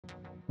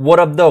What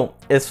up though,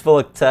 it's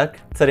Filip Tech.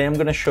 Today I'm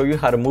going to show you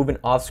how to move an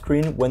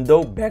off-screen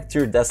window back to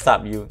your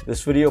desktop view.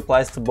 This video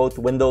applies to both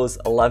Windows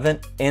 11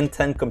 and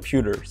 10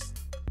 computers.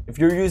 If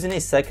you're using a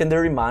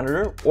secondary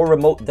monitor or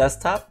remote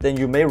desktop, then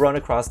you may run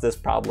across this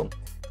problem.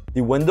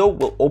 The window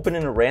will open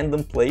in a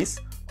random place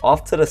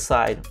off to the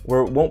side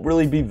where it won't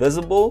really be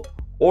visible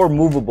or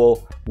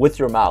movable with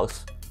your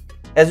mouse.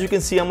 As you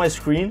can see on my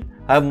screen,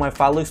 I have my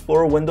File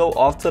Explorer window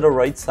off to the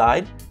right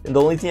side, and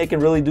the only thing I can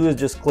really do is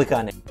just click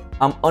on it.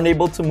 I'm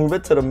unable to move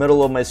it to the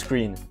middle of my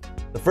screen.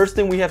 The first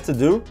thing we have to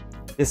do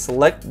is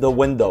select the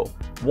window.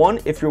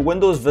 If your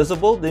window is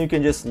visible, then you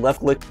can just left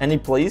click any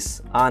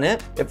place on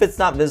it. If it's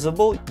not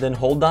visible, then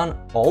hold down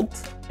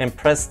ALT and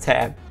press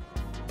Tab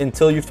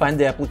until you find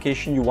the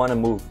application you want to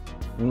move.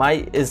 In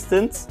my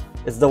instance,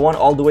 it's the one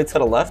all the way to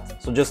the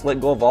left, so just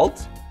let go of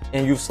ALT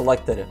and you've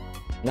selected it.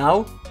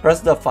 Now press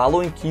the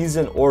following keys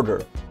in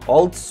order: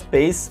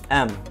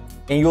 ALT+Space+M,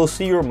 and you'll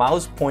see your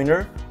mouse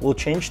pointer will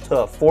change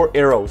to 4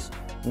 arrows.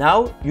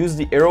 Now use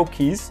the arrow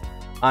keys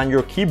on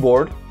your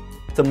keyboard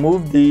to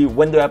move the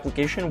window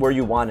application where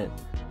you want it.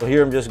 So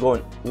here I'm just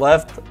going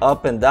left,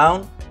 up, and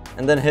down,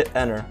 and then hit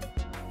enter.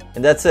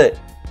 And that's it.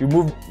 You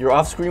move your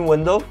off-screen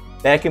window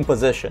back in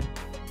position.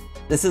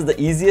 This is the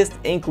easiest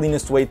and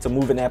cleanest way to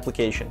move an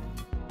application.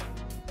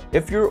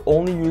 If you're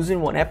only using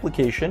one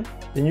application,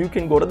 then you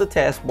can go to the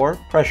taskbar,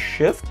 press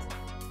Shift,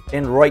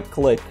 and right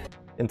click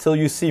until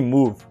you see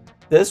Move.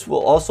 This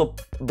will also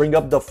bring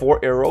up the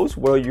 4 arrows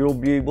where you'll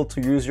be able to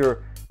use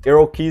your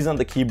arrow keys on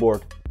the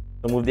keyboard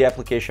to move the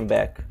application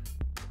back.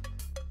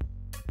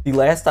 The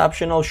last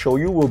option I'll show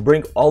you will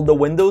bring all the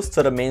windows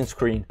to the main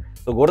screen.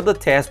 So go to the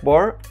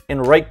taskbar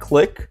and right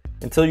click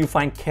until you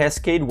find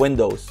Cascade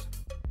Windows.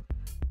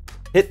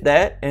 Hit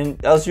that,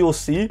 and as you'll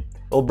see,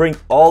 it'll bring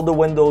all the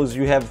windows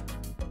you have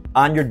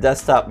on your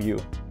desktop view.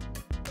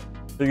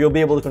 So you'll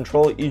be able to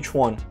control each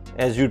one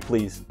as you'd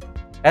please.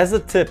 As a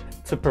tip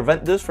to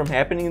prevent this from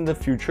happening in the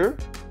future,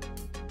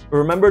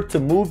 remember to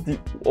move the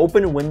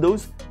open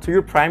windows to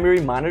your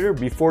primary monitor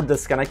before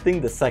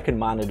disconnecting the second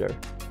monitor.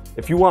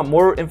 If you want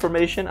more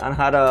information on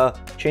how to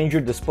change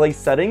your display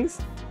settings,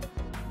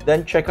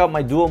 then check out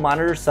my dual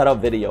monitor setup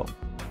video.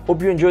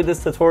 Hope you enjoyed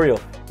this tutorial.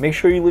 Make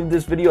sure you leave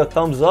this video a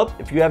thumbs up.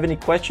 If you have any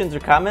questions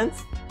or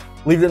comments,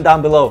 leave them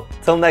down below.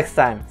 Till next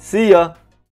time, see ya!